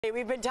Hey,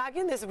 we've been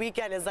talking this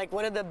weekend is like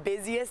one of the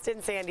busiest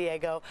in San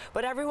Diego,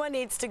 but everyone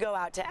needs to go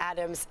out to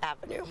Adams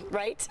Avenue,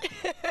 right?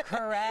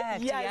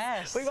 Correct,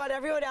 yes. We want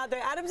everyone out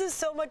there. Adams is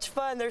so much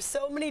fun. There's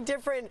so many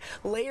different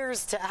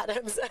layers to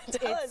Adams.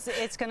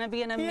 It's going to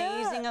be an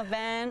amazing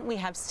event. We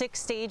have 6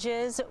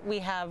 stages. We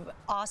have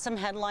awesome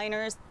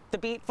headliners. The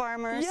Beat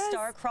Farmers, Yes.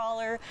 Star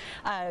Crawler,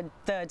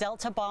 the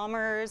Delta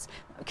Bombers,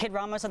 Kid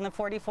Ramos on the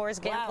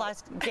 44s,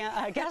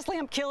 Gas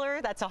Lamp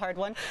Killer, that's a hard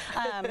one.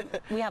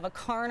 We have a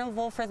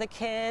carnival for the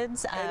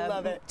kids. I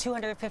love it.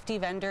 250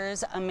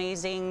 vendors,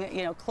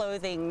 amazing,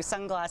 clothing,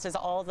 sunglasses,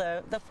 all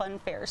the fun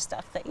fair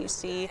stuff that you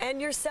see. And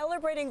you're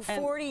celebrating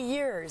 40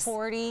 years.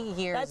 40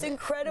 years. That's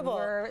incredible.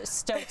 We're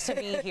stoked to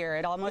be here.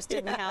 It almost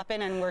didn't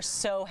happen, and we're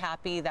so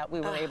happy that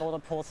we were able to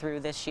pull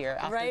through this year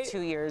after 2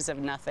 years of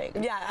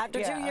nothing. Yeah,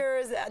 after 2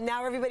 years,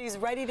 now everybody's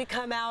ready to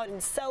come out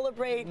and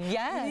celebrate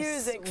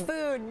music,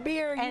 food,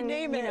 beer, you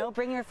name it.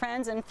 Bring your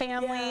friends and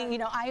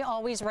family. I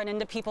always run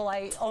into people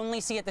I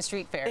only see at the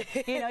street fair.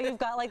 You've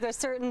got like those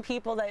certain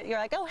people that you're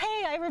like, oh,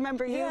 hey, I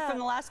remember you from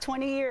the last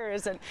 20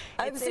 years. And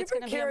it's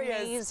going to be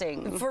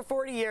amazing. For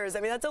 40 years, I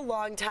mean, that's a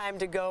long time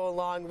to go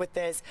along with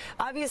this.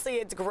 Obviously,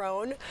 it's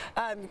grown.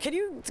 Can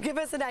you give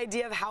us an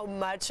idea of how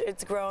much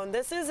it's grown?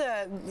 This is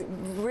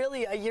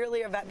really a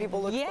yearly event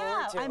people look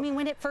forward to. I mean,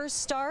 when it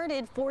first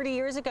started 40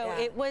 years ago,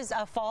 it was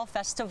a fall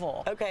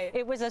festival. Okay.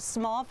 It was a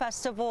small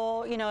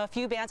festival, a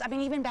few bands. I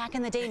mean, even back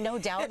in the day, No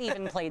Doubt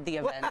even played the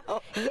event.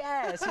 Wow.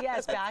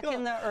 Yes. Back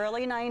in the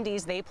early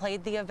 90s, they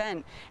played the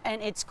event.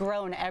 And it's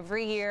grown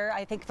every year.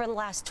 I think for the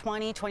last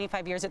 20,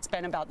 25 years, it's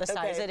been about the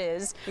size it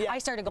is. Yeah. I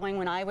started going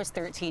when I was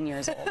 13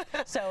 years old.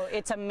 So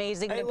it's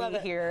amazing to be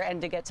here and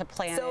to get to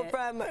plan So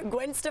from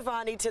Gwen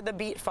Stefani to the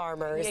Beat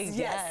Farmers.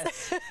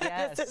 Yes.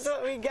 This is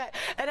what we get.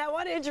 And I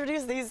want to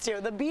introduce these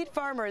two. The Beat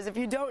Farmers, if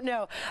you don't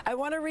know, I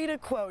want to read a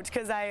quote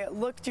because I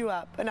looked you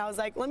up and I was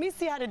like, let me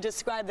see how to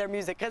describe their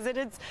music because it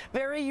is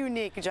very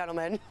unique,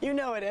 gentlemen. You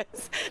know it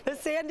is. The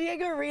San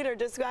Diego Reader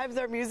describes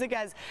their music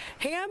as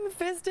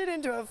ham-fisted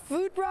into a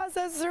food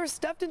processor,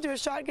 stuffed into a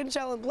shotgun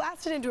shell, and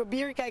blasted into a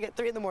beer keg at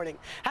 3 in the morning.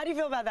 How do you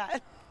feel about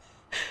that?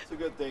 It's a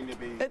good thing to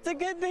be. It's a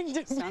good thing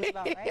to Sounds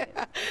about right.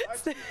 I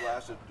should be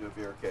blasted into a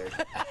beer cake.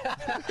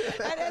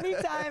 At any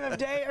time of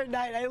day or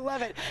night. I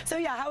love it. So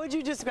yeah, how would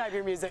you describe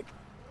your music?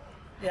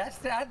 Yes,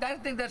 I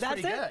think that's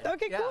pretty good.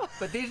 Okay, cool.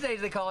 But these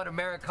days they call it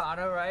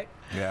Americano, right?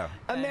 Yeah.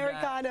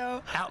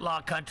 Americano.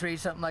 Outlaw country,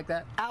 something like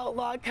that.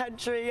 Outlaw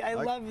country. I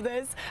love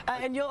this.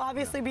 And you'll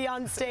obviously be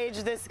on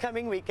stage this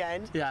coming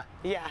weekend. Yeah.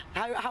 Yeah.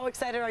 How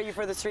excited are you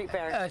for the street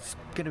fair? It's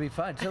going to be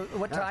fun. So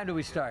what time do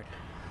we start?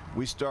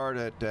 We start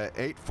at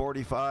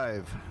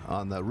 8:45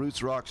 on the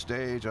Roots Rock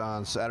stage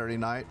on Saturday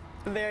night.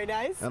 Very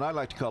nice. And I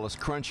like to call us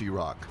Crunchy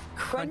Rock.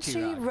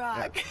 Crunchy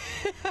Rock.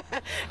 Yeah.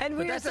 And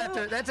but that's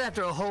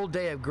after a whole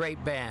day of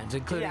great bands,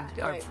 including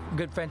our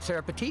good friend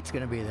Sarah Petit's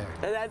going to be there.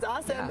 That's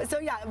awesome. Yeah. So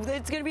yeah,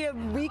 it's going to be a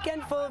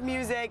weekend full of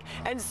music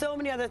and so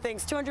many other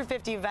things,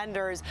 250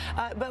 vendors.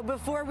 But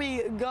before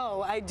we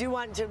go, I do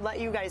want to let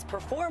you guys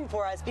perform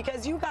for us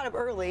because you got up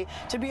early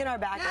to be in our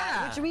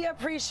background, which we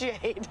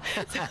appreciate.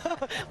 So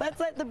let's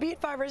let the Beat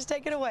Farmers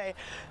take it away.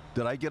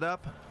 Did I get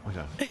up?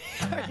 Okay.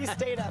 You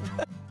stayed up.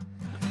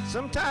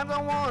 Sometimes I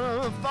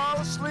want to fall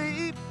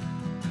asleep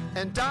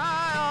and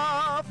die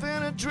off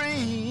in a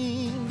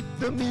dream.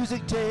 The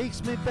music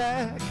takes me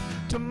back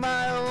to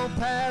my old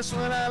past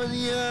when I was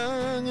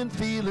young and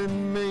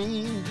feeling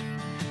mean.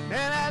 And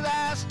as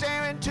I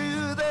stare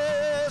into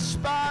the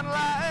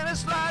spotlight,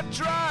 it's like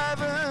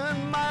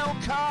driving my old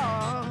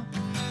car.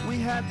 We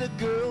had the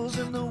girls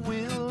in the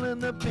wheel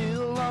and the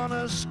bill on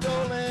a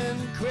stolen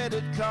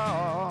credit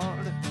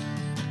card,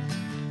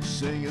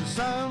 singing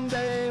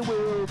someday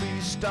we'll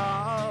be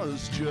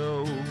stars,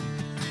 Joe.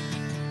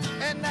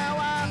 And now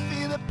I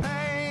feel the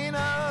pain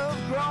of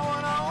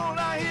growing old.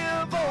 I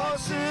hear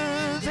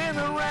voices in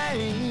the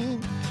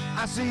rain.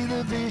 I see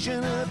the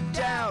vision of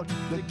doubt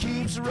that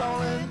keeps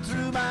rolling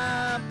through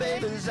my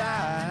baby's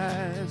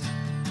eyes.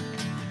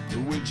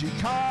 When she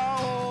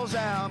calls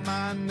out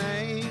my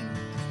name,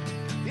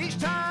 each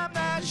time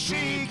that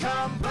she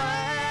complains,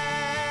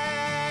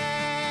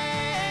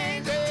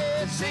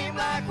 it seemed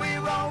like we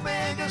rolled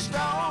bigger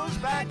stones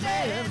back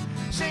then.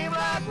 Seemed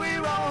like we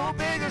rolled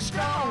bigger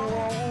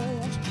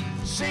stones.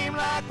 Seemed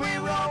like we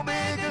rolled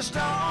bigger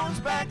stones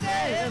back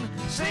then.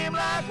 Seemed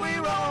like we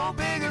rolled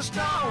bigger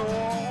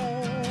stones.